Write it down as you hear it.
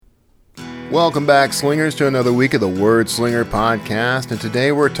Welcome back, Slingers, to another week of the Word Slinger podcast. And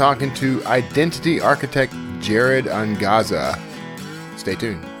today we're talking to identity architect Jared Angaza. Stay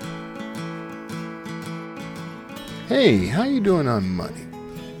tuned. Hey, how you doing on money?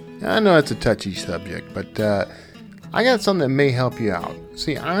 I know it's a touchy subject, but I got something that may help you out.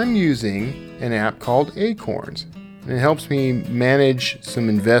 See, I'm using an app called Acorns, and it helps me manage some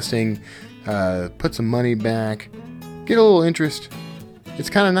investing, put some money back, get a little interest. It's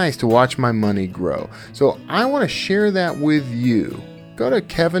kind of nice to watch my money grow. So I want to share that with you. Go to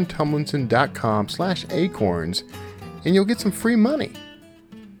kevintumlinson.com/acorns and you'll get some free money.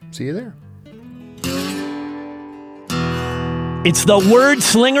 See you there. It's the Word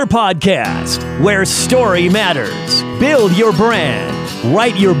Slinger Podcast, where story matters. Build your brand,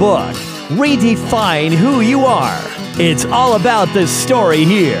 write your book, redefine who you are. It's all about the story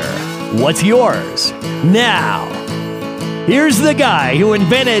here. What's yours? Now, here's the guy who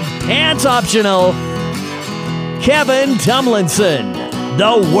invented Pants Optional, Kevin Tumlinson,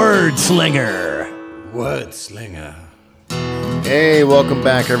 the Word Slinger. Word Slinger. Hey, welcome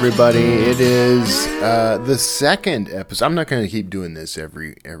back, everybody. It is the second episode. I'm not going to keep doing this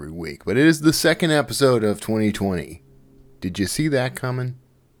every week, but it is the second episode of 2020. Did you see that coming?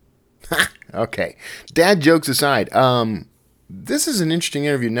 Okay. Dad jokes aside, this is an interesting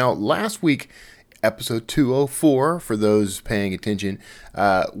interview. Now, last week, episode 204, for those paying attention,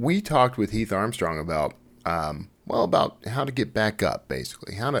 we talked with Heath Armstrong about how to get back up,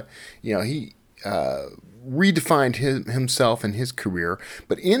 basically. How to, he redefined himself and his career.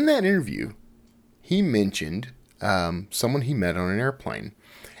 But in that interview, he mentioned someone he met on an airplane.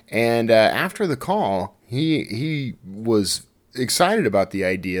 And after the call, he was excited about the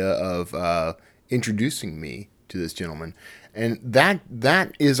idea of introducing me to this gentleman. And that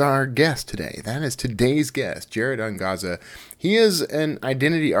is our guest today. That is today's guest, Jared Angaza. He is an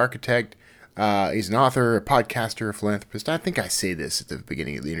identity architect. He's an author, a podcaster, a philanthropist. I think I say this at the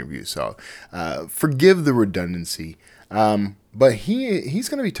beginning of the interview, so forgive the redundancy. But he's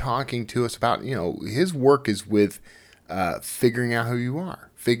going to be talking to us about, his work is with figuring out who you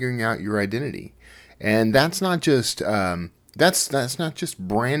are, figuring out your identity. And that's not just that's not just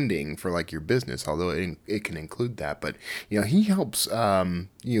branding for like your business, although it can include that. But he helps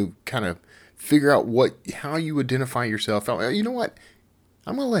you kind of figure out how you identify yourself. You know what?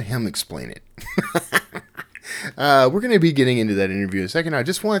 I'm going to let him explain it. We're going to be getting into that interview in a second. I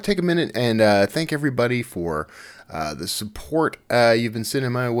just want to take a minute and thank everybody for the support you've been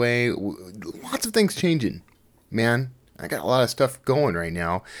sending my way. Lots of things changing, man. I got a lot of stuff going right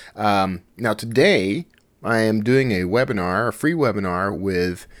now. Now, today, I am doing a free webinar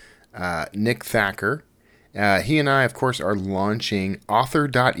with Nick Thacker. He and I, of course, are launching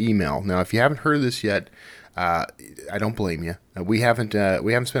author.email. Now, if you haven't heard of this yet, I don't blame you. We haven't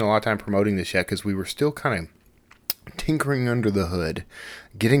spent a lot of time promoting this yet because we were still kind of tinkering under the hood,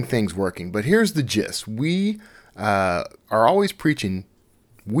 getting things working. But here's the gist. We are always preaching,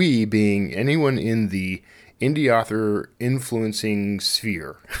 we being anyone in the indie author influencing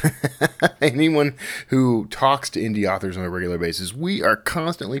sphere, anyone who talks to indie authors on a regular basis, we are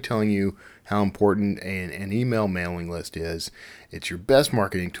constantly telling you how important an email mailing list is. It's your best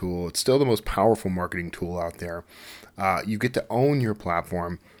marketing tool. It's still the most powerful marketing tool out there. You get to own your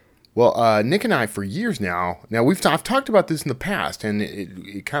platform. Well, Nick and I, for years now I've talked about this in the past, and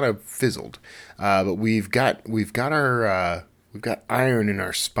it kind of fizzled. But we've got iron in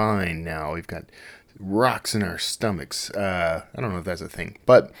our spine now. We've got rocks in our stomachs. I don't know if that's a thing,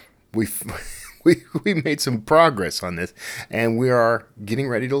 but we made some progress on this, and we are getting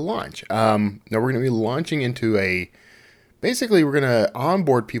ready to launch. Now we're going to be launching into basically we're going to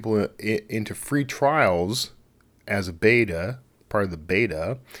onboard people into free trials as a beta, part of the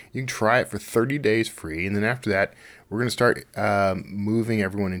beta. You can try it for 30 days free, and then after that, we're going to start moving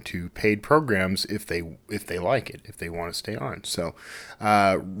everyone into paid programs if they like it, if they want to stay on. So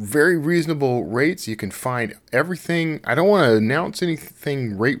very reasonable rates. You can find everything. I don't want to announce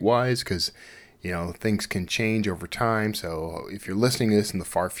anything rate-wise because things can change over time. So if you're listening to this in the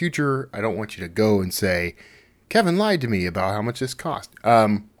far future, I don't want you to go and say, Kevin lied to me about how much this cost.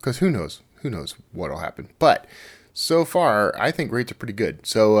 Because who knows what'll happen. But so far, I think rates are pretty good.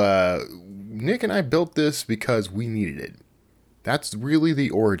 So Nick and I built this because we needed it. That's really the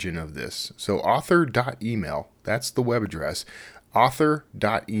origin of this. So author.email, that's the web address.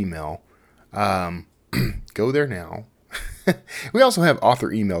 Author.email. Go there now. We also have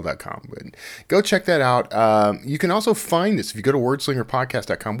authoremail.com. But go check that out. You can also find this if you go to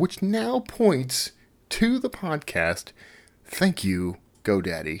wordslingerpodcast.com, which now points to the podcast. Thank you,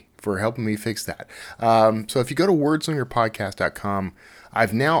 GoDaddy, for helping me fix that. So if you go to wordslingerpodcast.com,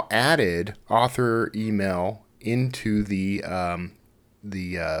 I've now added author email into the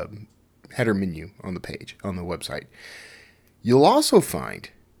header menu on the page on the website. You'll also find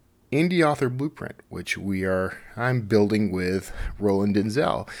Indie Author Blueprint, which I'm building with Roland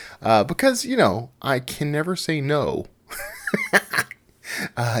Denzel, because I can never say no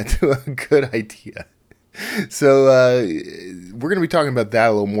to a good idea. So we're going to be talking about that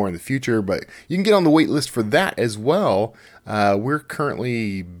a little more in the future, but you can get on the wait list for that as well. We're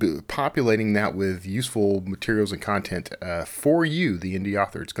currently populating that with useful materials and content for you, the indie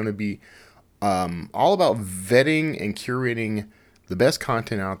author. It's going to be all about vetting and curating the best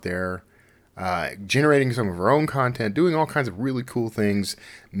content out there, generating some of our own content, doing all kinds of really cool things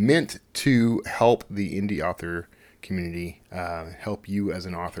meant to help the indie author community, help you as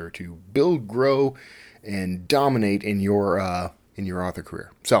an author to build, grow, and dominate in your author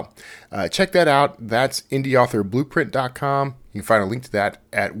career. So check that out. That's indieauthorblueprint.com. You can find a link to that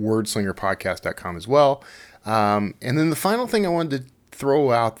at wordslingerpodcast.com as well. And then the final thing I wanted to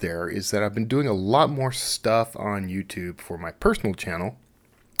throw out there is that I've been doing a lot more stuff on YouTube for my personal channel,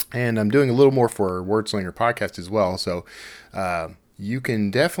 and I'm doing a little more for Wordslinger Podcast as well. So you can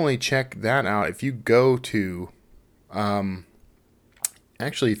definitely check that out if you go to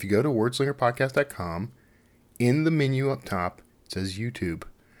if you go to wordslingerpodcast.com, in the menu up top, it says YouTube.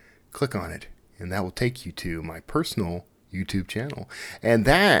 Click on it, and that will take you to my personal YouTube channel. And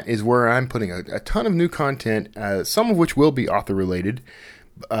that is where I'm putting a ton of new content, some of which will be author-related.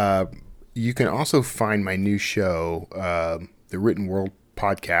 You can also find my new show, The Written World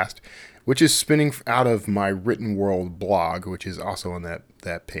Podcast, which is spinning out of my Written World blog, which is also on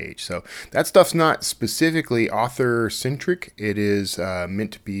that page. So that stuff's not specifically author-centric. It is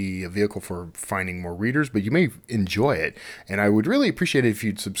meant to be a vehicle for finding more readers, but you may enjoy it. And I would really appreciate it if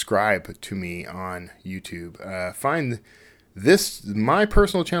you'd subscribe to me on YouTube. Find my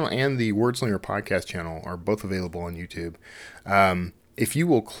personal channel and the Wordslinger Podcast channel are both available on YouTube. If you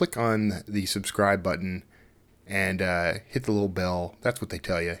will click on the subscribe button and hit the little bell. That's what they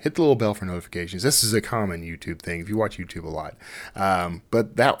tell you. Hit the little bell for notifications. This is a common YouTube thing if you watch YouTube a lot.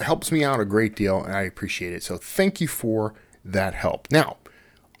 But that helps me out a great deal, and I appreciate it. So thank you for that help. Now,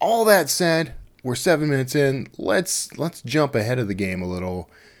 all that said, we're 7 minutes in. Let's jump ahead of the game a little.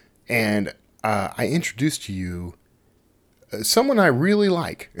 And I introduced to you someone I really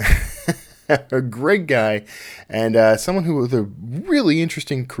like. A great guy, and someone who with a really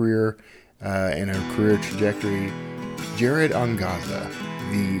interesting career and a career trajectory, Jared Angaza,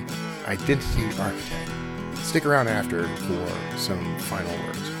 the identity architect. Stick around after for some final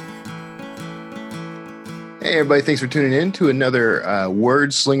words. Hey everybody, thanks for tuning in to another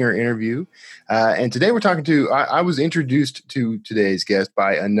Wordslinger interview. And today we're talking to, I was introduced to today's guest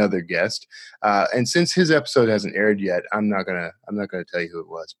by another guest. And since his episode hasn't aired yet, I'm not gonna tell you who it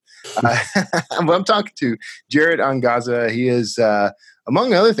was. But I'm talking to Jared Angaza. He is,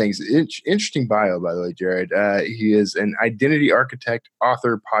 among other things, interesting bio, by the way, Jared. He is an identity architect,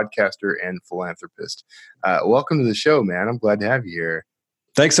 author, podcaster, and philanthropist. Welcome to the show, man. I'm glad to have you here.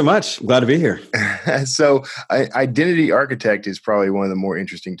 Thanks so much. I'm glad to be here. So identity architect is probably one of the more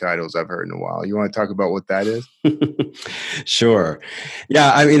interesting titles I've heard in a while. You want to talk about what that is? Sure.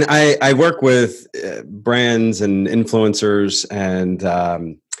 Yeah. I mean, I work with brands and influencers, and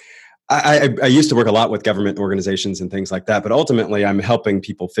I used to work a lot with government organizations and things like that, but ultimately I'm helping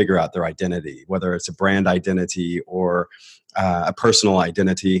people figure out their identity, whether it's a brand identity or a personal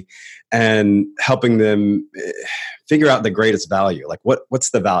identity, and helping them figure out the greatest value. Like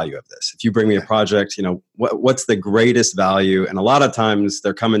what's the value of this? If you bring me a project, what's the greatest value? And a lot of times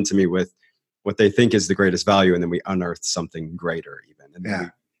they're coming to me with what they think is the greatest value, and then we unearth something greater even. And then we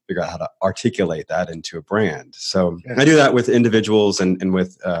figure out how to articulate that into a brand. So I do that with individuals and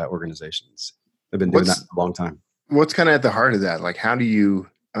with organizations. I've been doing that for a long time. What's kind of at the heart of that? Like, how do you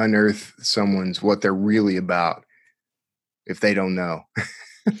unearth what they're really about if they don't know?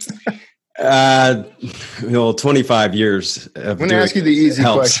 25 years. I'm going to ask you the easy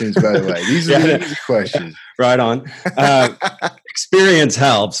questions, by the way. These are the easy questions. Right on. Experience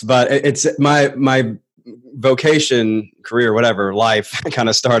helps, but it's my vocation, career, whatever, life kind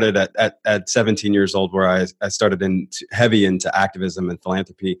of started at 17 years old, where I started heavy into activism and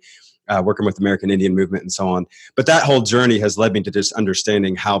philanthropy, working with the American Indian movement and so on. But that whole journey has led me to just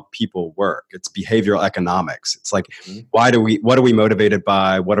understanding how people work. It's behavioral economics. It's like, what are we motivated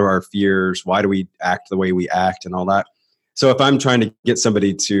by? What are our fears? Why do we act the way we act and all that? So if I'm trying to get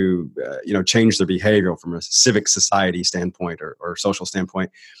somebody to, change their behavior from a civic society standpoint or social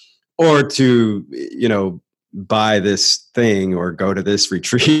standpoint, or to, buy this thing or go to this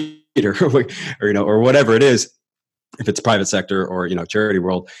retreat or whatever it is, if it's private sector or, charity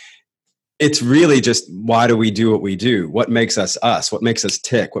world, it's really just, why do we do what we do? What makes us us? What makes us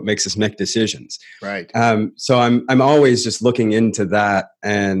tick? What makes us make decisions? Right. So I'm always just looking into that,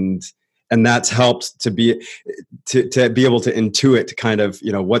 and that's helped to be able to intuit kind of,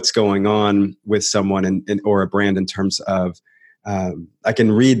 what's going on with someone or a brand in terms of, I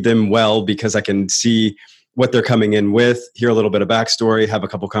can read them well because I can see what they're coming in with, hear a little bit of backstory, have a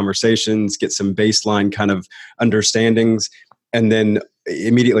couple conversations, get some baseline kind of understandings, and then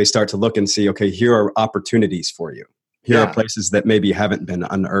immediately start to look and see, okay, here are opportunities for you. Here are places that maybe haven't been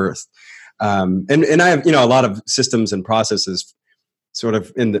unearthed. And I have, a lot of systems and processes sort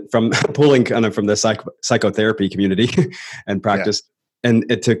of from pulling kind of from the psychotherapy community and practice, and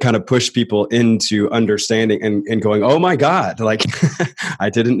to kind of push people into understanding and going, oh my God, like I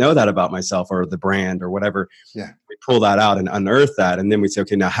didn't know that about myself or the brand or whatever. Yeah. We pull that out and unearth that. And then we say,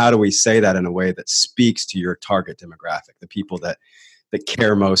 okay, now how do we say that in a way that speaks to your target demographic, the people that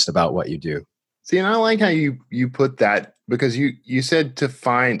care most about what you do? See, and I like how you put that, because you said to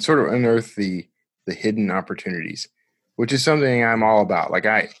find, sort of unearth the hidden opportunities, which is something I'm all about. Like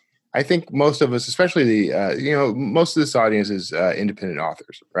I think most of us, especially most of this audience is independent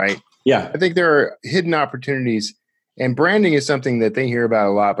authors, right? Yeah. I think there are hidden opportunities, and branding is something that they hear about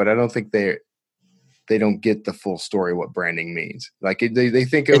a lot, but I don't think they don't get the full story of what branding means. Like they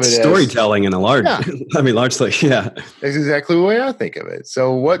think of it's it storytelling in a large, largely, yeah. That's exactly the way I think of it.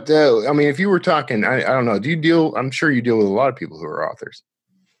 So what, if you were talking, I don't know, I'm sure you deal with a lot of people who are authors.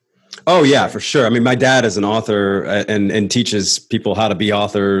 Oh yeah, for sure. I mean, my dad is an author and teaches people how to be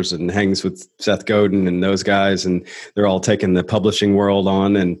authors, and hangs with Seth Godin and those guys, and they're all taking the publishing world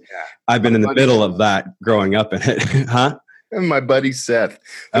on. And I've been in the middle of that growing up in it. Huh? And my buddy Seth.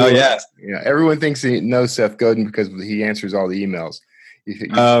 Oh yeah. Yeah. Everyone thinks he knows Seth Godin because he answers all the emails.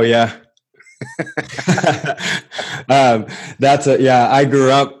 Oh yeah. I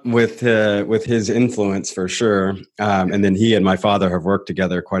grew up with his influence for sure. And then he and my father have worked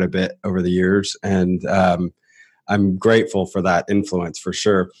together quite a bit over the years. And I'm grateful for that influence for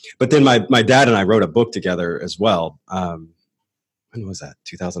sure. But then my dad and I wrote a book together as well. When was that?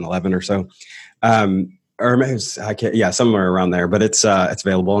 2011 or so. Or maybe somewhere around there, but it's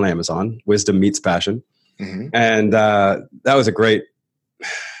available on Amazon. Wisdom Meets Passion. Mm-hmm. And that was a great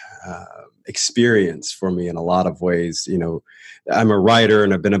experience for me in a lot of ways. I'm a writer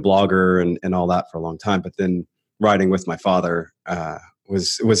and I've been a blogger and all that for a long time, but then writing with my father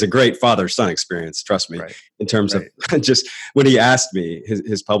was a great father-son experience, trust me, right. In terms of just when he asked me,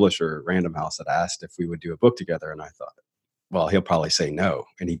 his publisher, Random House, had asked if we would do a book together, and I thought, well, he'll probably say no.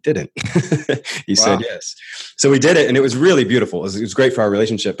 And he didn't. He said yes. So we did it, and it was really beautiful. It was great for our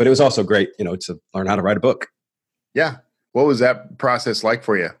relationship, but it was also great, to learn how to write a book. Yeah. What was that process like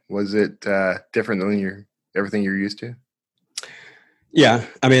for you? Was it different than everything you're used to? Yeah.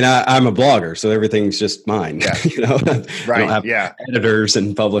 I mean, I'm a blogger, so everything's just mine. Yeah. Right. I don't have editors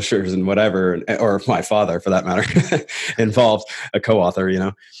and publishers and whatever, or my father, for that matter, involved, a co-author,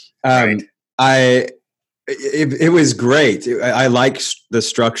 Right. It was great. I liked the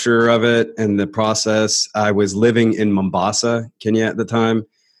structure of it and the process. I was living in Mombasa, Kenya at the time.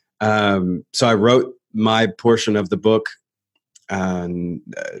 So I wrote my portion of the book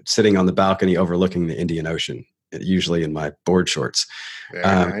sitting on the balcony overlooking the Indian Ocean, usually in my board shorts. Very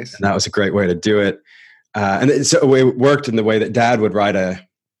nice. And that was a great way to do it. And so it worked in the way that Dad would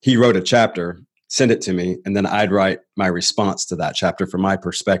he wrote a chapter, send it to me, and then I'd write my response to that chapter from my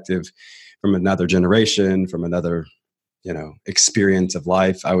perspective, from another generation, from another, experience of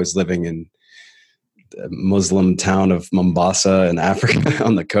life. I was living in the Muslim town of Mombasa in Africa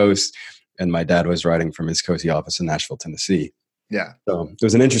on the coast, and my dad was writing from his cozy office in Nashville, Tennessee. Yeah. So it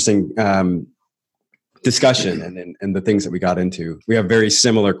was an interesting discussion and the things that we got into. We have very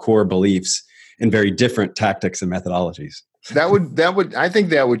similar core beliefs and very different tactics and methodologies. I think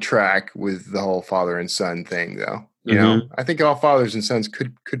that would track with the whole father and son thing, though. I think all fathers and sons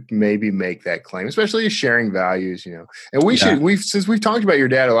could maybe make that claim, especially sharing values, and since we've talked about your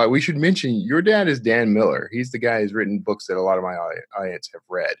dad a lot, we should mention your dad is Dan Miller. He's the guy who's written books that a lot of my audience have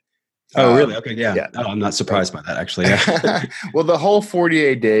read. Oh, really? Okay. Yeah. Oh, I'm not surprised by that, actually. Yeah. Well, the whole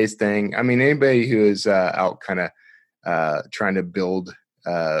 48 days thing, I mean, anybody who is out kind of trying to build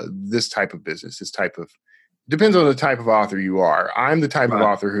this type of business, depends on the type of author you are. I'm the type of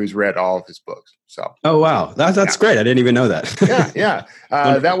author who's read all of his books. So. Oh, wow. That's great. I didn't even know that. Yeah.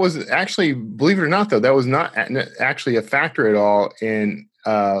 That was actually, believe it or not, though, that was not actually a factor at all in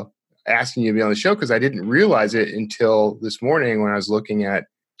asking you to be on the show, because I didn't realize it until this morning when I was looking at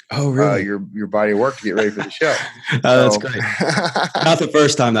Oh, really? Your body of work to get ready for the show. That's great. Not the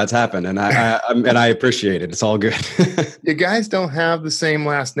first time that's happened, and I appreciate it. It's all good. You guys don't have the same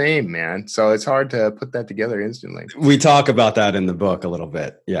last name, man, so it's hard to put that together instantly. We talk about that in the book a little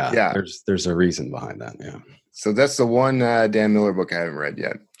bit. Yeah. Yeah. There's a reason behind that. Yeah. So that's the one Dan Miller book I haven't read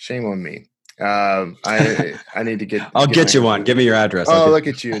yet. Shame on me. I need to get. I'll get you one. Give me your address. Look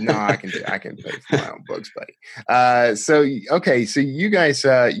at you! No, I can pay for my own books, buddy. So you guys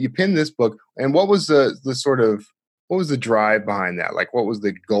you pinned this book, and what was the what was the drive behind that? Like, what was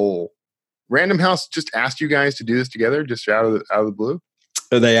the goal? Random House just asked you guys to do this together, just out of the blue.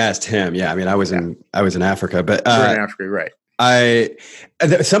 They asked him. Yeah, I mean, I was in Africa, but you were in Africa, right?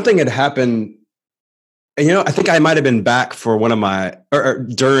 Something had happened. I think I might have been back for one of my, or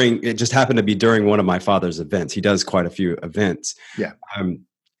during, it just happened to be during one of my father's events. He does quite a few events. Yeah.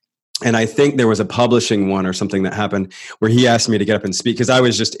 And I think there was a publishing one or something that happened where he asked me to get up and speak because I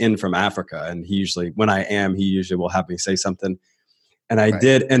was just in from Africa. And he usually will have me say something. And I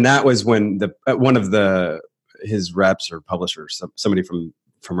did. And that was when one of his reps or publishers, somebody from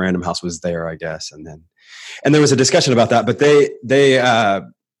Random House was there, I guess. And there was a discussion about that, but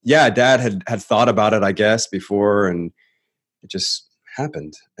Dad had thought about it, I guess, before, and it just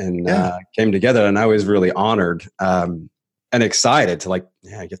happened and came together. And I was really honored and excited to I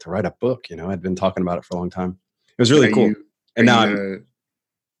get to write a book. I'd been talking about it for a long time. It was really cool. And now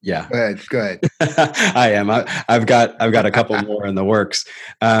Go ahead. I am. I've got a couple more in the works.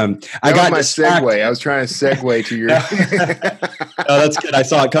 I got my segue. I was trying to segue to your. Oh, that's good. I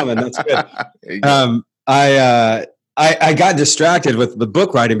saw it coming. That's good. I got distracted with the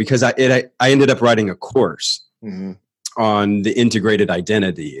book writing because I ended up writing a course on the integrated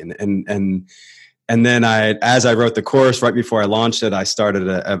identity, and then as I wrote the course right before I launched it, I started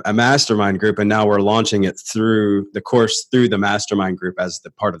a mastermind group, and now we're launching it through the mastermind group as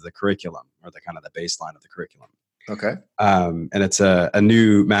the part of the curriculum or the kind of the baseline of the curriculum. Okay, and it's a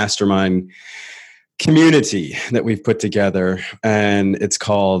new mastermind community that we've put together, and it's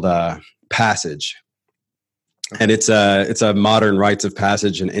called Passage. And it's a modern rites of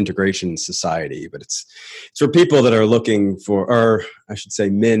passage and integration society, but it's for people that are looking for, or I should say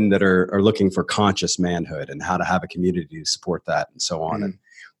men that are looking for conscious manhood and how to have a community to support that and so on. And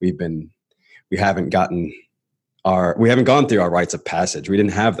we haven't gone through our rites of passage. We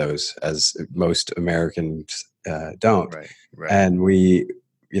didn't have those as most Americans don't. Right. And we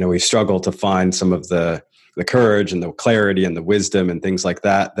struggle to find some of the courage and the clarity and the wisdom and things like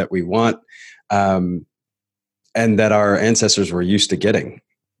that we want. And that our ancestors were used to getting.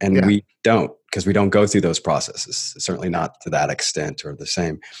 And we don't, because we don't go through those processes, certainly not to that extent or the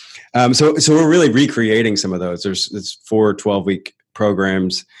same. So we're really recreating some of those. There's 4 12-week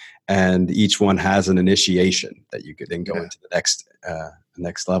programs, and each one has an initiation that you could then go into the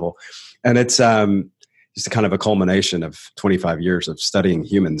next level. And it's just a kind of a culmination of 25 years of studying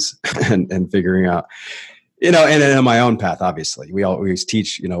humans and figuring out, and in my own path, obviously. We always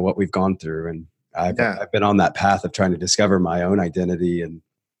teach, what we've gone through, and I've been on that path of trying to discover my own identity and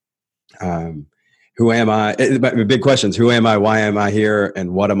who am I? Big questions. Who am I? Why am I here?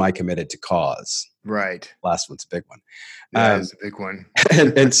 And what am I committed to cause? Right. Last one's a big one. That is a big one.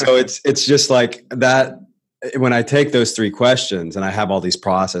 and so it's just like that. When I take those 3 questions and I have all these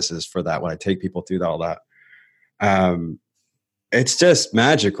processes for that, when I take people through all that, it's just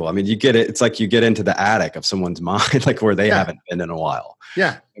magical. I mean, you get it. It's like you get into the attic of someone's mind, like where they haven't been in a while.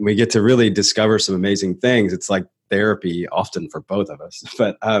 Yeah. And we get to really discover some amazing things. It's like therapy often for both of us,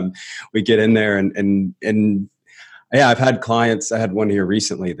 but we get in there and I've had clients. I had one here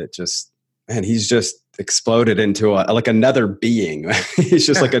recently that he's just exploded into another being. He's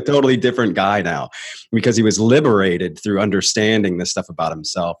just like a totally different guy now because he was liberated through understanding this stuff about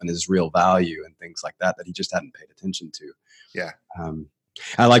himself and his real value and things like that he just hadn't paid attention to. Yeah.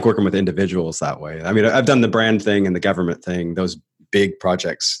 I like working with individuals that way. I mean, I've done the brand thing and the government thing, those big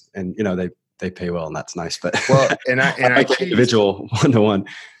projects, and they pay well, and that's nice. But I like individual one-to-one.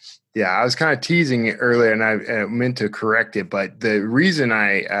 Yeah, I was kind of teasing it earlier, and I meant to correct it. But the reason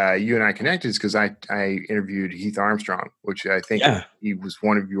you and I connected is because I interviewed Heath Armstrong, which I think he was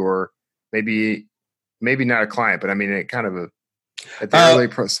one of your maybe not a client, but I mean, at the early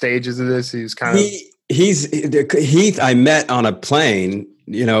stages of this, he was kind of. Heath, I met on a plane.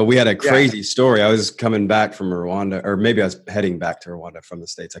 We had a crazy story. I was coming back from Rwanda, or maybe I was heading back to Rwanda from the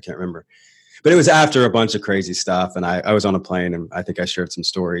States. I can't remember. But it was after a bunch of crazy stuff. And I was on a plane, and I think I shared some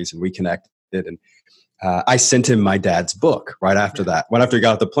stories, and we connected. And I sent him my dad's book right after that. Right after he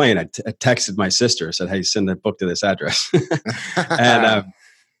got off the plane, I texted my sister, said, "Hey, send the book to this address."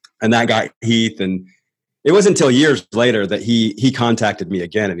 And that got Heath. And it wasn't until years later that he contacted me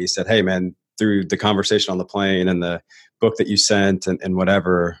again, and he said, "Hey, man, through the conversation on the plane and the book that you sent and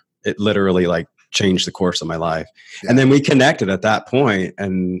whatever, it literally like changed the course of my life." Yeah. And then we connected at that point,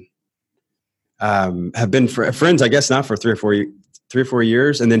 and have been friends, I guess, now for 3 or 4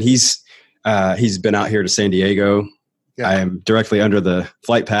 years. And then he's been out here to San Diego. Yeah. I am directly under the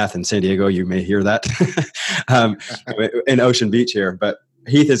flight path in San Diego. You may hear that in Ocean Beach here, but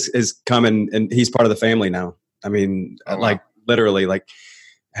Heath is coming, and he's part of the family now. I mean, literally, like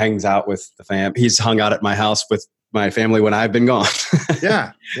hangs out with the fam. He's hung out at my house with my family when I've been gone.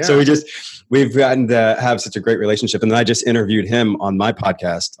 Yeah. So we've gotten to have such a great relationship. And then I just interviewed him on my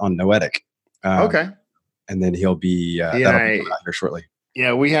podcast on Noetic. Okay. And then he'll be that'll be out here shortly.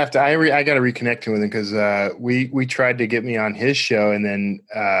 Yeah, we have to. I got to reconnect with him because we tried to get me on his show, and then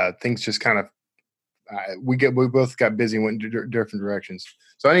things just kind of we both got busy and went in different directions.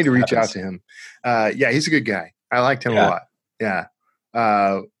 So I need to reach out to him. Yeah, he's a good guy. I liked him a lot. Yeah,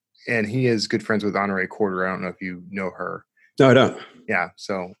 and he is good friends with Honorée Corder. I don't know if you know her. No, I don't. Yeah,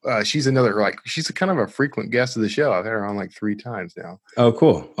 so she's another she's a kind of a frequent guest of the show. I've had her on like 3 times now. Oh,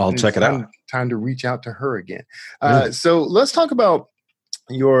 cool! I'll check it out. Time to reach out to her again. So let's talk about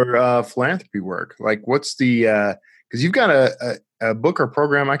your philanthropy work. Like, what's the because you've got a book or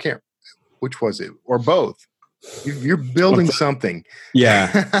program? Which was it, or both? You're building something.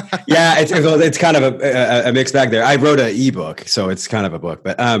 Yeah. It's kind of a mixed bag there. I wrote an ebook, so it's kind of a book,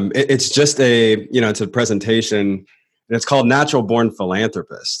 but it's just it's a presentation, and it's called Natural Born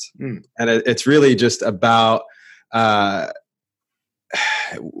Philanthropist. And it's really just about, I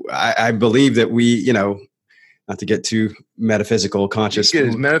believe that we, not to get too metaphysical conscious. Get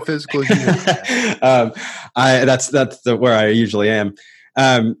as metaphysical as you want. That's where I usually am.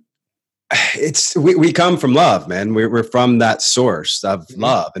 We come from love, man. We're from that source of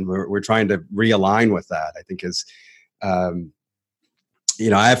love, and we're trying to realign with that. I think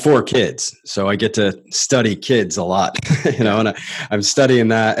I have 4 kids, so I get to study kids a lot, and I'm studying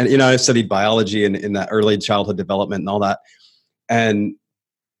that. And, I studied biology in that early childhood development and all that. And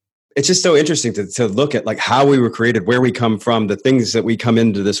it's just so interesting to look at like how we were created, where we come from, the things that we come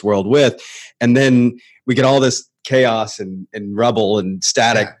into this world with. And then we get all this chaos and rubble and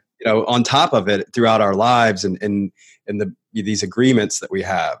static, on top of it throughout our lives, and these agreements that we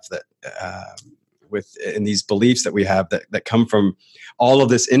have that, and these beliefs that we have that come from all of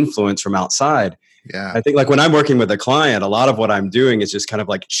this influence from outside. Yeah. I think like when I'm working with a client, a lot of what I'm doing is just kind of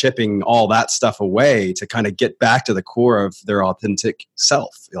like chipping all that stuff away to kind of get back to the core of their authentic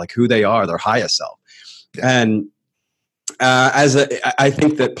self, like who they are, their highest self. Yeah. And I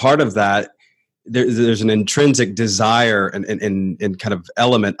think that part of that, there's an intrinsic desire and kind of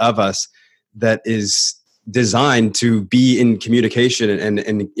element of us that is designed to be in communication and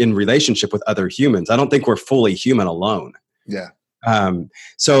in relationship with other humans. I don't think we're fully human alone. Yeah.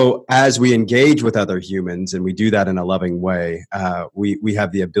 So as we engage with other humans, and we do that in a loving way, we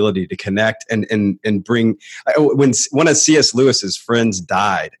have the ability to connect and bring. When one of C.S. Lewis's friends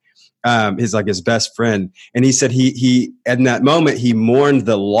died, his best friend, and he said he in that moment he mourned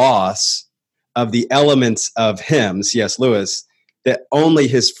the loss of the elements of him, C.S. Lewis, that only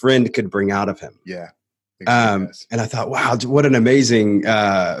his friend could bring out of him. Yeah. And I thought, wow, what an amazing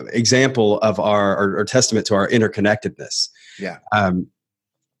example of our testament to our interconnectedness. Yeah.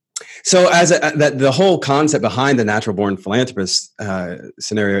 So the whole concept behind the Natural Born Philanthropist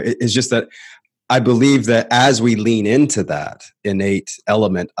scenario is just that I believe that as we lean into that innate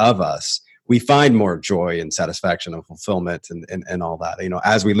element of us, we find more joy and satisfaction and fulfillment and all that.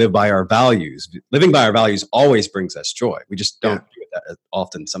 As we live by our values, living by our values always brings us joy. We just don't do that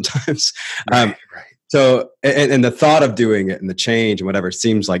often sometimes. Right. So, and the thought of doing it and the change and whatever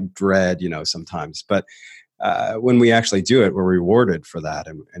seems like dread, sometimes, but when we actually do it, we're rewarded for that.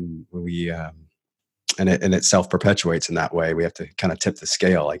 And we, and it self-perpetuates in that way. We have to kind of tip the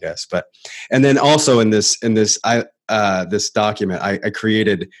scale, I guess. And then also in this document, I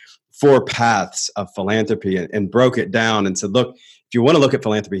created 4 paths of philanthropy and broke it down and said, look, if you want to look at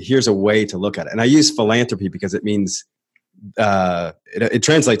philanthropy, here's a way to look at it. And I use philanthropy because it means, it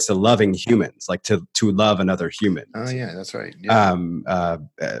translates to loving humans, like to love another human. Oh yeah, that's right. Yeah.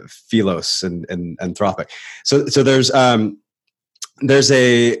 Philos and anthropic. So there's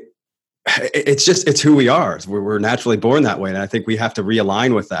it's who we are. We're naturally born that way. And I think we have to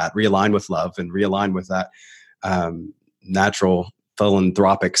realign with love and realign with that natural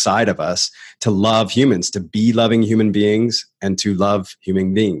philanthropic side of us to love humans, to be loving human beings and to love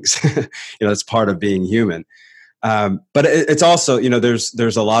human beings. It's part of being human. But it's also,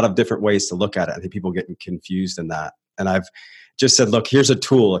 there's a lot of different ways to look at it. I think people get confused in that. And I've just said, look, here's a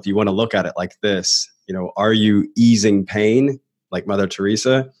tool. If you want to look at it like this, Are you easing pain like Mother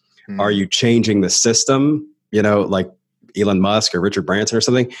Teresa? Are you changing the system, like Elon Musk or Richard Branson or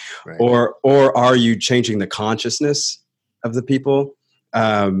something? Right. Or are you changing the consciousness of the people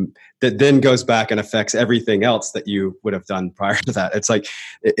that then goes back and affects everything else that you would have done prior to that? It's like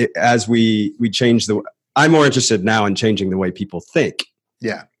as we change I'm more interested now in changing the way people think.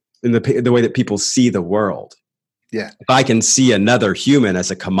 Yeah. In the way that people see the world. Yeah. If I can see another human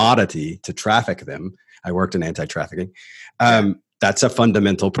as a commodity to traffic them, I worked in anti-trafficking. That's a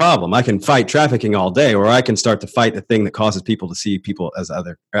fundamental problem. I can fight trafficking all day, or I can start to fight the thing that causes people to see people as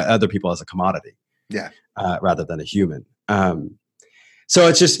other people as a commodity, rather than a human. So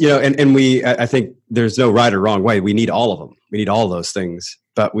it's just, I think there's no right or wrong way. We need all of them. We need all those things,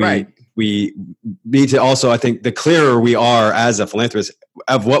 but we need to also, I think the clearer we are as a philanthropist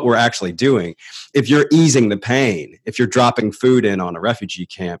of what we're actually doing, if you're easing the pain, if you're dropping food in on a refugee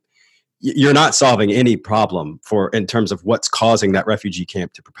camp, you're not solving any problem in terms of what's causing that refugee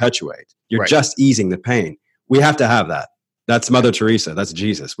camp to perpetuate. You're just easing the pain. We have to have that. That's Mother Teresa. That's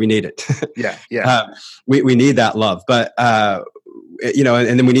Jesus. We need it. We need that love, but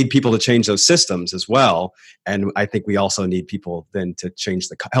and then we need people to change those systems as well. And I think we also need people then to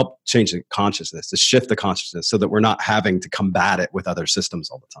help change the consciousness, to shift the consciousness, so that we're not having to combat it with other systems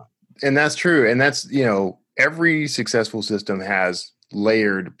all the time. And that's true. And that's every successful system has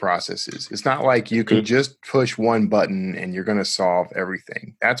layered processes. It's not like you can just push one button and you're going to solve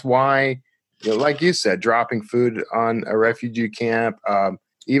everything. That's why, like you said, dropping food on a refugee camp,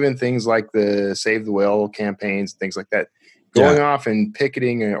 even things like the Save the Whale campaigns, things like that, going off and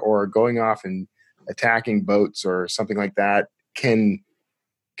picketing or going off and attacking boats or something like that can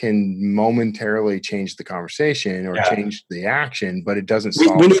momentarily change the conversation or change the action, but it doesn't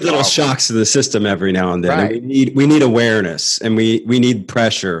solve we need little shocks to the system every now and then. Right. And we need awareness, and we need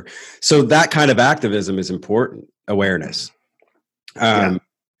pressure. So that kind of activism is important, awareness.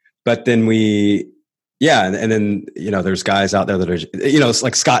 But then and then there's guys out there that are it's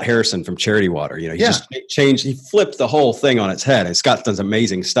like Scott Harrison from Charity Water. He flipped the whole thing on its head, and Scott does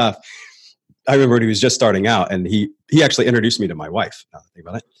amazing stuff. I remember when he was just starting out, and he actually introduced me to my wife. Now that I think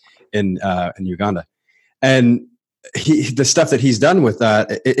about it, in Uganda, and the stuff that he's done with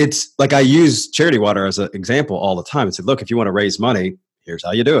that, it's like I use Charity Water as an example all the time. And said, look, if you want to raise money, here's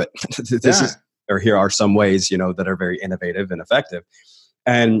how you do it. Here are some ways that are very innovative and effective,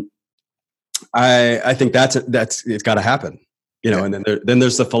 and I think that's it's got to happen. And then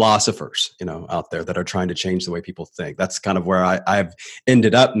there's the philosophers, out there that are trying to change the way people think. That's kind of where I've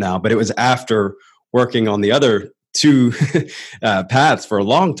ended up now. But it was after working on the other two paths for a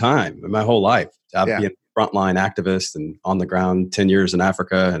long time, my whole life. I've been a frontline activist and on the ground 10 years in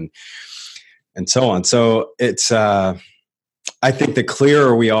Africa and so on. So it's, I think the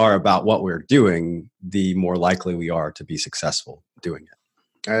clearer we are about what we're doing, the more likely we are to be successful doing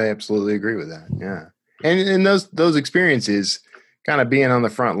it. I absolutely agree with that. Yeah. And those experiences, kind of being on the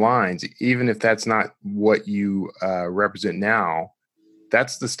front lines, even if that's not what you represent now,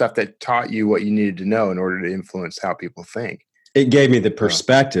 that's the stuff that taught you what you needed to know in order to influence how people think. It gave me the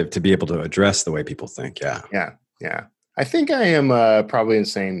perspective to be able to address the way people think. Yeah. I think I am probably in the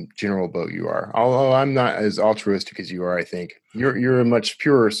same general boat you are, although I'm not as altruistic as you are. I think you're a much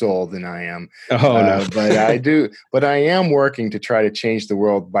purer soul than I am. No. But I am working to try to change the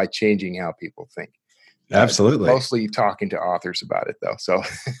world by changing how people think. Absolutely. Mostly talking to authors about it, though. So,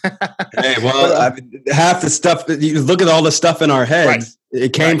 hey, well, half the stuff that you look at, all the stuff in our heads,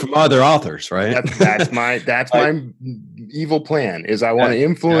 it came from other authors, right? That's my evil plan. Is I want to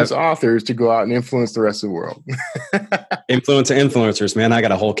influence authors to go out and influence the rest of the world. Influencers, man. I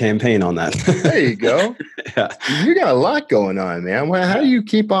got a whole campaign on that. There you go. You got a lot going on, man. How do you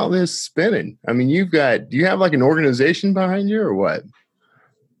keep all this spinning? I mean, do you have like an organization behind you or what?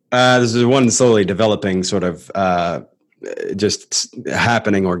 This is one slowly developing, sort of just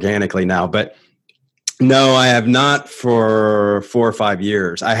happening organically now. But no, I have not for 4 or 5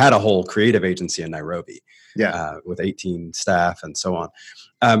 years. I had a whole creative agency in Nairobi, with 18 staff and so on.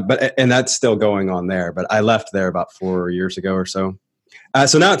 But that's still going on there. But I left there about 4 years ago or so.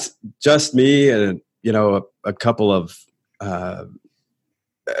 So now it's just me and a couple of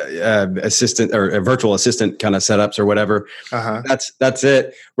assistant or a virtual assistant kind of setups or whatever. That's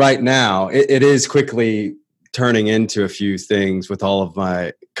it right now. It is quickly turning into a few things with all of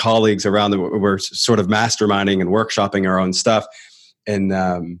my colleagues around we're sort of masterminding and workshopping our own stuff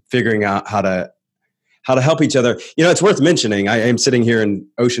and figuring out how to help each other. It's worth mentioning, I am sitting here in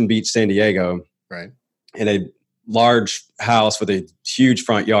Ocean Beach, San Diego, right, in a large house with a huge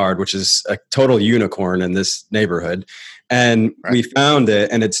front yard, which is a total unicorn in this neighborhood. And we found it,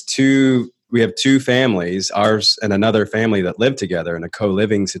 and it's 2 we have two families, ours and another family, that live together in a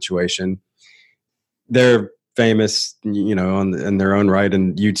co-living situation. They're famous, you know, in their own right,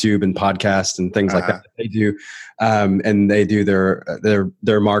 and YouTube and podcasts and things like that they do. And they do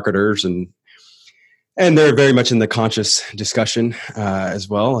their marketers, and they're very much in the conscious discussion as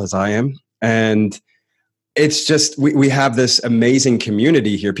well as I am. And it's just, we have this amazing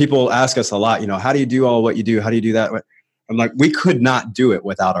community here. People ask us a lot, you know, how do you do all what you do? How do you do that? I'm like, we could not do it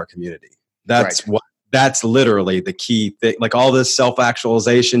without our community. That's literally the key thing. Like all this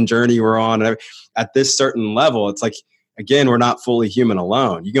self-actualization journey we're on, and at this certain level, it's like, again, we're not fully human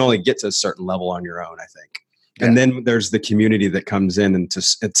alone. You can only get to a certain level on your own, I think. Yeah. And then there's the community that comes in and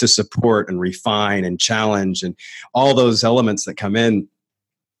to support and refine and challenge and all those elements that come in.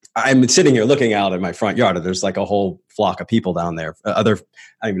 I'm sitting here looking out at my front yard, and there's like a whole flock of people down there. I don't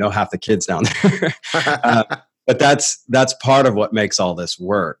even know half the kids down there. But that's part of what makes all this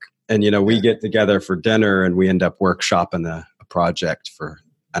work. And, you know, we get together for dinner and we end up workshopping a project for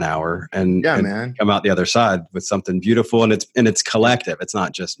an hour and come out the other side with something beautiful. And it's collective. It's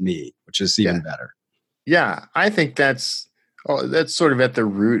not just me, which is even better. Yeah. I think that's sort of at the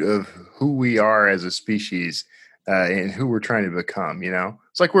root of who we are as a species and who we're trying to become, you know?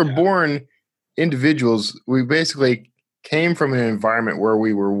 It's like we're born individuals. We basically came from an environment where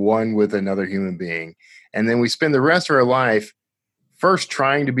we were one with another human being. And then we spend the rest of our life first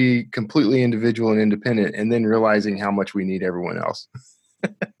trying to be completely individual and independent, and then realizing how much we need everyone else.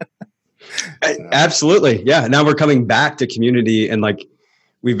 Absolutely. Yeah. Now we're coming back to community, and like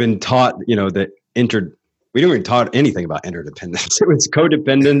we've been taught, you know, we didn't even taught anything about interdependence. It was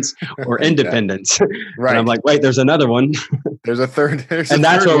codependence or independence. Right. And I'm like, wait, there's another one. There's a third. And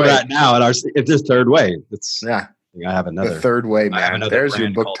that's where we're at now. It's this third way. I have another. The Third Way, man. There's your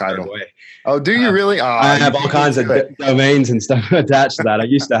book title. Oh, do you really? Oh, I have all kinds of domains and stuff attached to that. I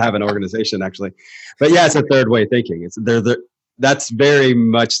used to have an organization actually, but yeah, it's a third way thinking. That's very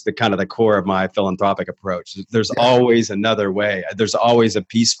much the kind of the core of my philanthropic approach. There's always another way. There's always a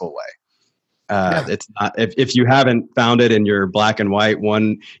peaceful way. It's not, if you haven't found it in your black and white,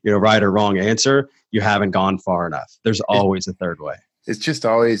 one, you know, right or wrong answer, you haven't gone far enough. There's always a third way. It's just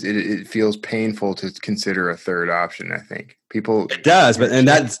always, it feels painful to consider a third option. I think it does, and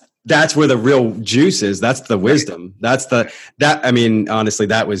that's where the real juice is. That's the wisdom. I mean, honestly,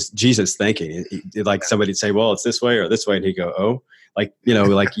 that was Jesus thinking. Like somebody'd say, well, it's this way or this way. And he'd go, oh, like, you know,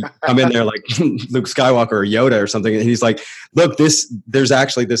 like you come in there like Luke Skywalker or Yoda or something. And he's like, look, there's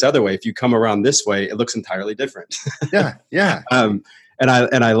actually this other way. If you come around this way, it looks entirely different. Yeah. Yeah. And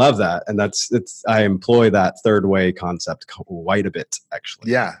I love that. And I employ that third way concept quite a bit,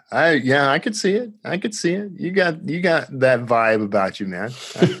 actually. Yeah. I could see it. You got that vibe about you, man.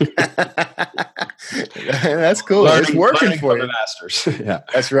 That's cool. It's working for you. The masters. Yeah.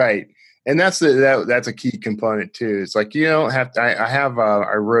 That's right. And that's a key component too. It's like, you don't have to,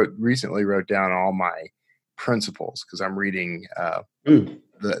 I recently wrote down all my principles because I'm reading,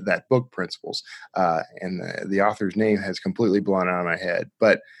 that book Principles, and the author's name has completely blown out of my head.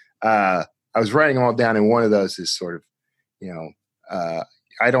 But I was writing them all down, and one of those is sort of, you know,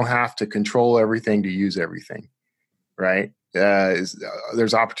 I don't have to control everything to use everything, right?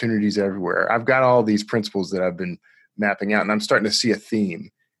 There's opportunities everywhere. I've got all these principles that I've been mapping out, and I'm starting to see a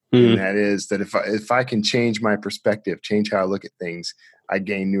theme, and that is that if I can change my perspective, change how I look at things, I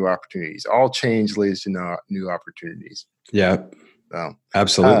gain new opportunities. All change leads to new opportunities. Yeah. So,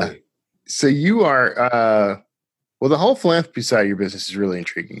 absolutely. So you are, the whole philanthropy side of your business is really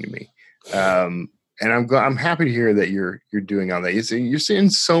intriguing to me. And I'm happy to hear that you're doing all that. You're seeing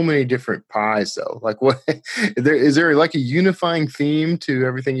so many different pies though. Like what, is there like a unifying theme to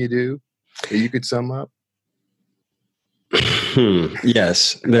everything you do that you could sum up?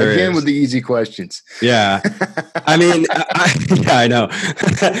 Yes, there again is. With the easy questions. Yeah, I mean, I know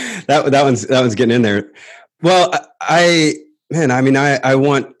that one's getting in there. Well, I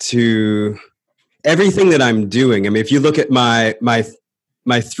want to everything that I'm doing. I mean, if you look at my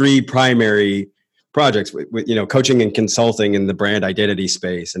three primary projects, with you know, coaching and consulting in the brand identity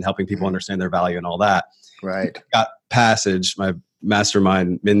space and helping people understand their value and all that. Right. Got Passage, my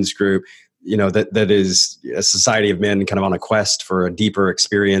mastermind men's group. You know, that is a society of men kind of on a quest for a deeper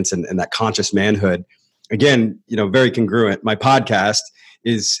experience and that conscious manhood. Again, you know, very congruent. My podcast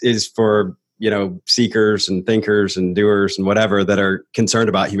is for, you know, seekers and thinkers and doers and whatever that are concerned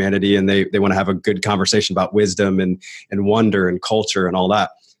about humanity, and they want to have a good conversation about wisdom and wonder and culture and all that.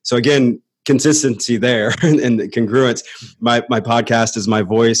 So again, consistency there and the congruence. My podcast is my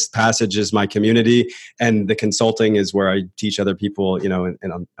voice, Passage is my community, and the consulting is where I teach other people, you know,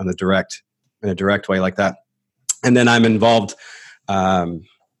 in a direct way like that. And then I'm involved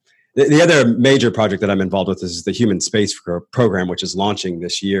The other major project that I'm involved with is the Human Space Program, which is launching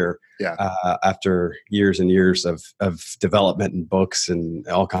this year. Yeah. After years and years of development and books and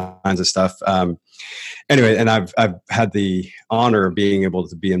all kinds of stuff. Anyway, and I've had the honor of being able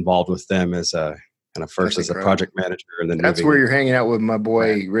to be involved with them as a kind of first as a project manager, and then that's where you're hanging out with my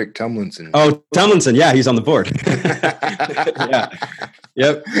boy Rick Tumlinson. Oh, Tumlinson, yeah, he's on the board. Yeah,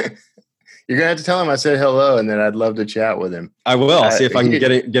 yep. You're gonna have to tell him I said hello, and then I'd love to chat with him. I will. I'll see if I can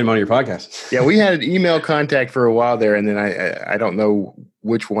get him on your podcast. Yeah, we had email contact for a while there, and then I don't know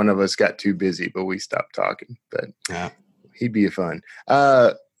which one of us got too busy, but we stopped talking. But yeah, he'd be fun.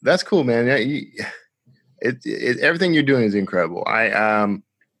 That's cool, man. Everything you're doing is incredible.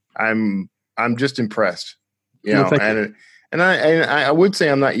 I'm just impressed. You know, and I would say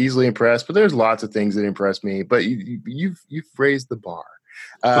I'm not easily impressed, but there's lots of things that impress me. But you've raised the bar.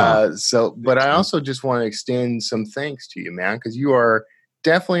 But I also just want to extend some thanks to you, man, because you are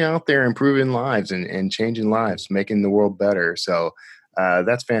definitely out there improving lives and changing lives, making the world better. So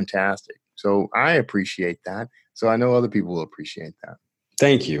that's fantastic. So I appreciate that. So I know other people will appreciate that.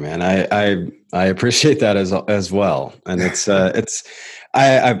 Thank you, man. I appreciate that as well. And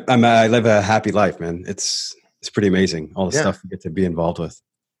I live a happy life, man. It's pretty amazing, all the stuff we get to be involved with.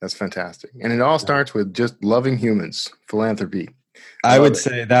 That's fantastic. And it all starts with just loving humans, philanthropy. I would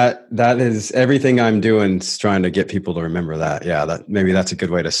say that is everything I'm doing is trying to get people to remember that. Yeah, maybe that's a good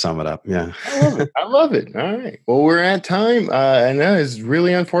way to sum it up. Yeah. I love it. All right. Well, we're at time. And that is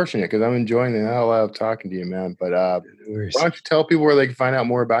really unfortunate because I'm enjoying the hell out of talking to you, man. But why don't you tell people where they can find out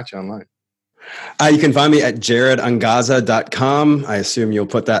more about you online? You can find me at jaredangaza.com. I assume you'll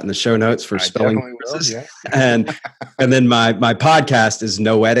put that in the show notes for spelling purposes. Yeah. and then my podcast is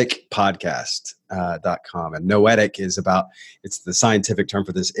noeticpodcast.com. And noetic is it's the scientific term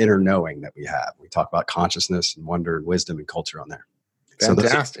for this inner knowing that we have. We talk about consciousness and wonder and wisdom and culture on there.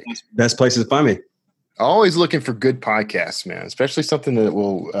 Fantastic. So best places to find me. Always looking for good podcasts, man, especially something that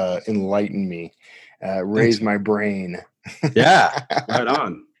will enlighten me, raise my brain. Yeah, right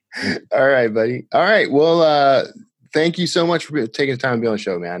on. All right, buddy. All right. Well, thank you so much for taking the time to be on the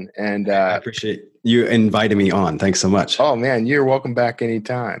show, man. And I appreciate you inviting me on. Thanks so much. Oh, man, you're welcome back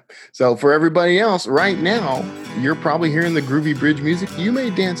anytime. So for everybody else, right now, you're probably hearing the groovy bridge music. You may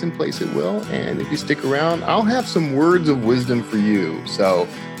dance in place at will. And if you stick around, I'll have some words of wisdom for you. So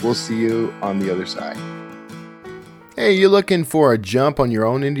we'll see you on the other side. Hey, you looking for a jump on your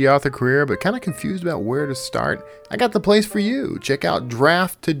own indie author career, but kind of confused about where to start? I got the place for you. Check out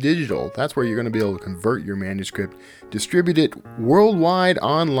Draft to Digital. That's where you're going to be able to convert your manuscript, distribute it worldwide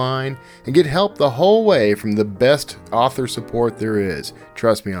online, and get help the whole way from the best author support there is.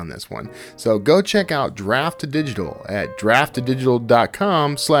 Trust me on this one. So go check out Draft to Digital at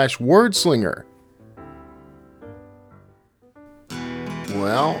drafttodigital.com/wordslinger.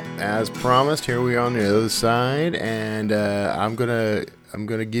 Well, as promised, here we are on the other side, and I'm gonna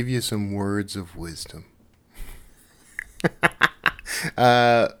give you some words of wisdom.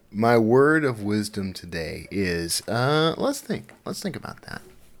 My word of wisdom today is let's think about that.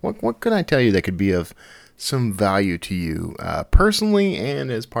 What can I tell you that could be of some value to you personally and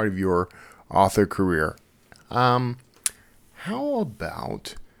as part of your author career? How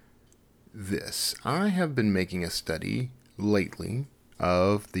about this? I have been making a study lately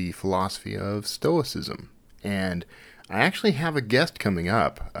of the philosophy of Stoicism. And I actually have a guest coming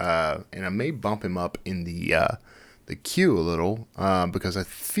up, and I may bump him up in the queue a little, because I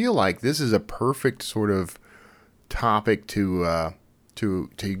feel like this is a perfect sort of topic to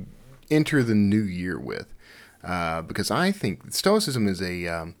enter the new year with, because I think Stoicism is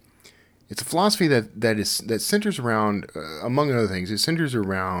it's a philosophy that centers around, among other things, it centers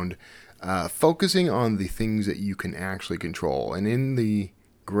around focusing on the things that you can actually control. And in the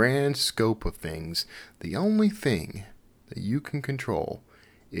grand scope of things, the only thing that you can control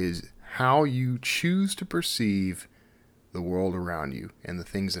is how you choose to perceive the world around you and the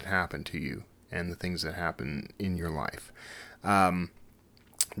things that happen to you and the things that happen in your life.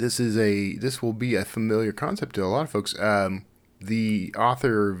 This will be a familiar concept to a lot of folks. The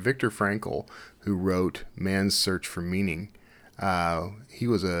author Viktor Frankl, who wrote Man's Search for Meaning, he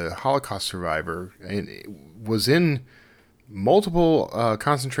was a Holocaust survivor and was in multiple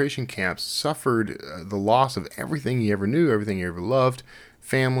concentration camps, suffered the loss of everything he ever knew, everything he ever loved,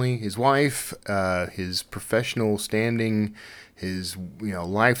 family, his wife, his professional standing, his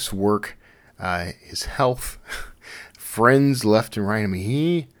life's work, his health, friends left and right. I mean,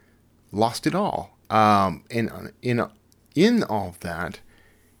 he lost it all. And in all of that,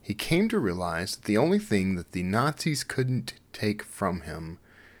 he came to realize that the only thing that the Nazis couldn't take from him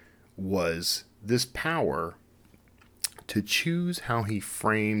was this power to choose how he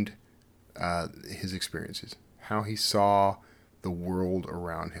framed his experiences, how he saw the world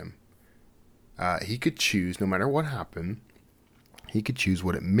around him. He could choose, no matter what happened, he could choose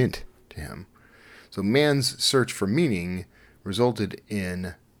what it meant to him. So man's search for meaning resulted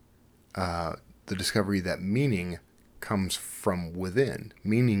in the discovery that meaning comes from within.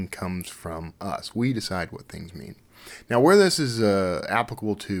 Meaning comes from us. We decide what things mean. Now, where this is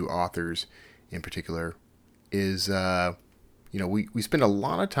applicable to authors in particular is, we spend a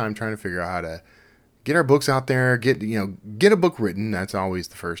lot of time trying to figure out how to get our books out there, get a book written. That's always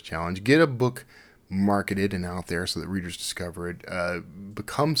the first challenge. Get a book marketed and out there so that readers discover it,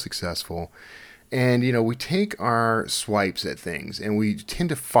 become successful. And, we take our swipes at things and we tend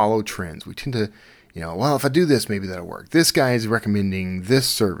to follow trends. We tend to, if I do this, maybe that'll work. This guy is recommending this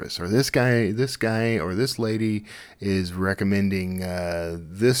service, or this guy or this lady is recommending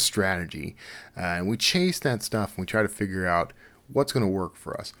this strategy. And we chase that stuff and we try to figure out what's going to work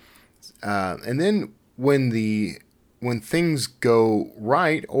for us. And then when things go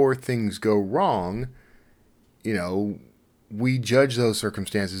right or things go wrong, we judge those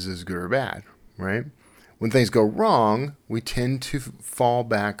circumstances as good or bad, right? When things go wrong, we tend to fall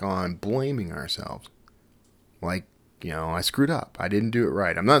back on blaming ourselves. Like, I screwed up. I didn't do it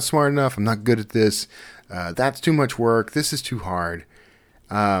right. I'm not smart enough. I'm not good at this. That's too much work. This is too hard.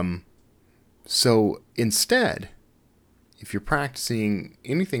 So instead, if you're practicing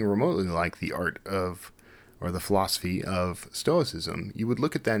anything remotely like the art of, or the philosophy of Stoicism, you would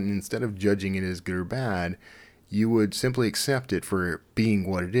look at that and instead of judging it as good or bad, you would simply accept it for being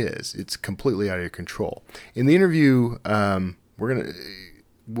what it is. It's completely out of your control. In the interview,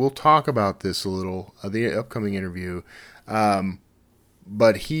 we'll talk about this a little, the upcoming interview,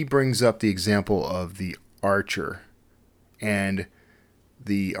 but he brings up the example of the archer. And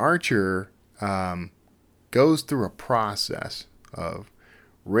the archer goes through a process of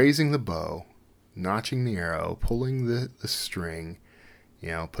raising the bow, notching the arrow, pulling the string,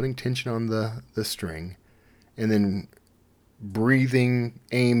 putting tension on the string, and then breathing,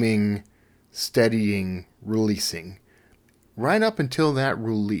 aiming, steadying, releasing. Right up until that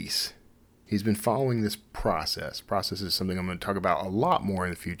release, he's been following this process. Process is something I'm going to talk about a lot more in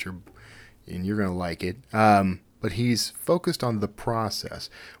the future, and you're going to like it. But he's focused on the process.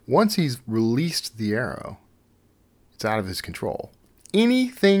 Once he's released the arrow, it's out of his control.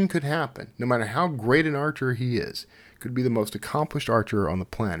 Anything could happen, no matter how great an archer he is. Could be the most accomplished archer on the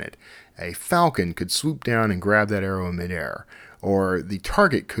planet. A falcon could swoop down and grab that arrow in midair, or the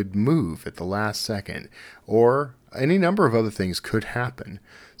target could move at the last second, or any number of other things could happen.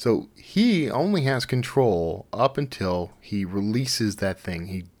 So he only has control up until he releases that thing.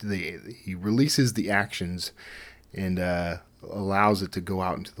 He releases the actions and allows it to go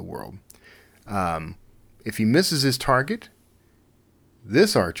out into the world. If he misses his target,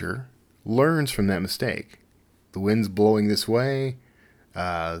 this archer learns from that mistake. The wind's blowing this way.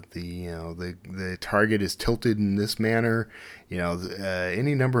 The target is tilted in this manner.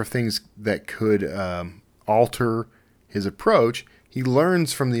 Any number of things that could alter his approach. He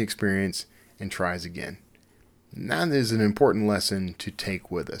learns from the experience and tries again. And that is an important lesson to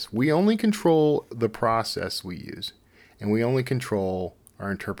take with us. We only control the process we use, and we only control our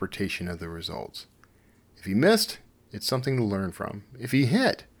interpretation of the results. If he missed, it's something to learn from. If he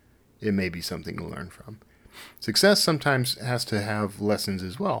hit, it may be something to learn from. Success sometimes has to have lessons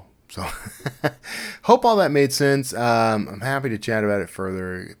as well. So hope all that made sense. I'm happy to chat about it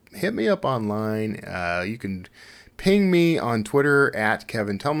further. Hit me up online. You can ping me on Twitter at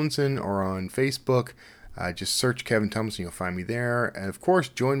Kevin Tumlinson, or on Facebook. Just search Kevin Tumlinson. You'll find me there. And of course,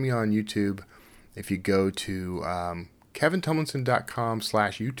 join me on YouTube. If you go to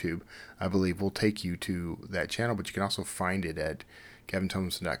kevintumlinson.com/YouTube, I believe will take you to that channel, but you can also find it at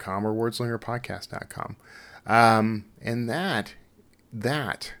kevintumlinson.com or wordslingerpodcast.com. And that,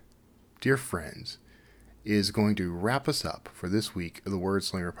 dear friends, is going to wrap us up for this week of the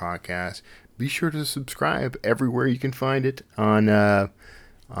Wordslinger Podcast. Be sure to subscribe everywhere you can find it on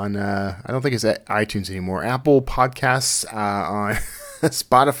I don't think it's at iTunes anymore, Apple Podcasts, on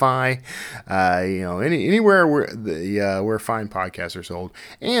Spotify, anywhere where fine podcasts are sold.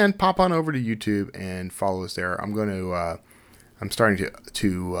 And pop on over to YouTube and follow us there. I'm starting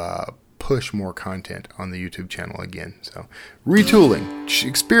to push more content on the YouTube channel again. So retooling,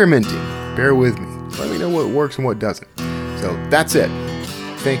 experimenting, bear with me. Let me know what works and what doesn't. So that's it.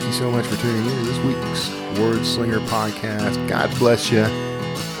 Thank you so much for tuning in to this week's Wordslinger Podcast. God bless you.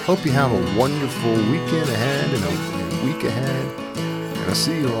 Hope you have a wonderful weekend ahead and a week ahead. And I'll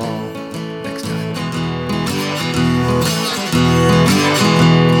see you all next time.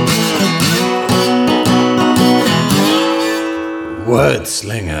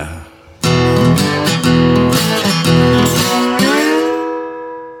 Wordslinger. Bye.